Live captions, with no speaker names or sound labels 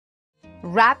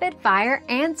Rapid fire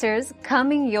answers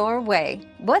coming your way.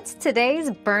 What's today's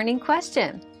burning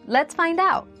question? Let's find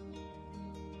out.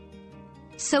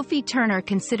 Sophie Turner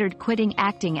considered quitting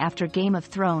acting after Game of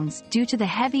Thrones due to the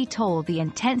heavy toll the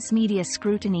intense media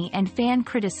scrutiny and fan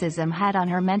criticism had on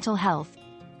her mental health.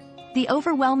 The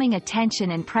overwhelming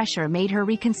attention and pressure made her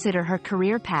reconsider her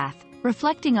career path,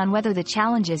 reflecting on whether the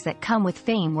challenges that come with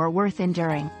fame were worth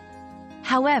enduring.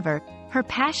 However, her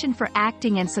passion for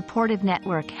acting and supportive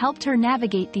network helped her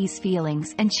navigate these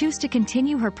feelings and choose to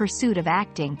continue her pursuit of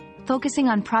acting, focusing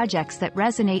on projects that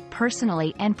resonate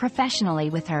personally and professionally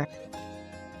with her.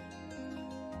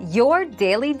 Your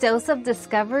daily dose of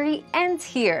discovery ends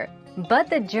here, but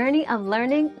the journey of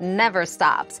learning never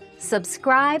stops.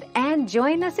 Subscribe and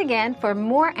join us again for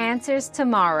more answers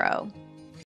tomorrow.